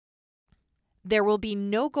There will be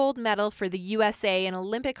no gold medal for the USA in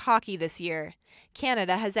Olympic hockey this year.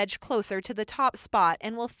 Canada has edged closer to the top spot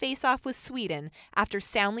and will face off with Sweden after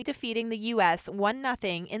soundly defeating the US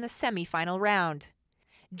 1-0 in the semifinal round.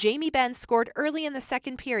 Jamie Benn scored early in the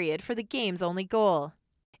second period for the game's only goal.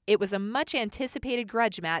 It was a much-anticipated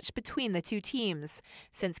grudge match between the two teams,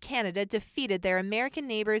 since Canada defeated their American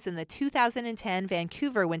neighbors in the 2010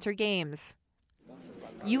 Vancouver Winter Games.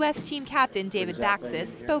 U.S. team captain David Baxis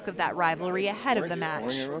spoke of that rivalry ahead of the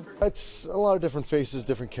match. It's a lot of different faces,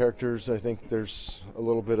 different characters. I think there's a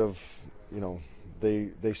little bit of,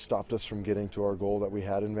 they stopped us from getting to our goal that we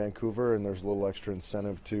had in Vancouver, and there's a little extra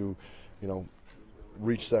incentive to,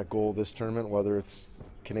 reach that goal this tournament, whether it's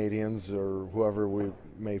Canadians or whoever we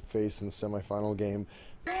may face in the semifinal game.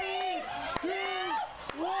 3, 2,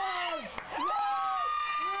 1.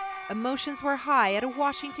 Emotions were high at a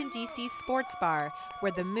Washington, D.C. sports bar,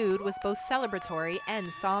 where the mood was both celebratory and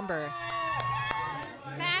somber.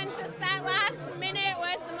 Man, just that last minute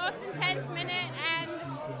was the most intense minute, and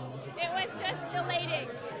it was just elating.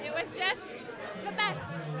 It was just the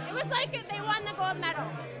best. It was like they won the gold medal.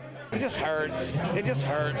 It just hurts. It just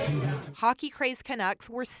hurts. Hockey-crazed Canucks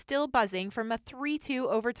were still buzzing from a 3-2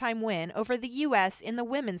 overtime win over the U.S. in the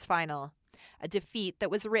women's final, a defeat that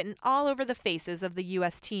was written all over the faces of the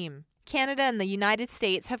U.S. team. Canada and the United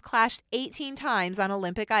States have clashed 18 times on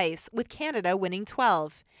Olympic ice, with Canada winning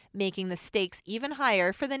 12, making the stakes even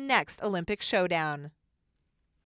higher for the next Olympic showdown.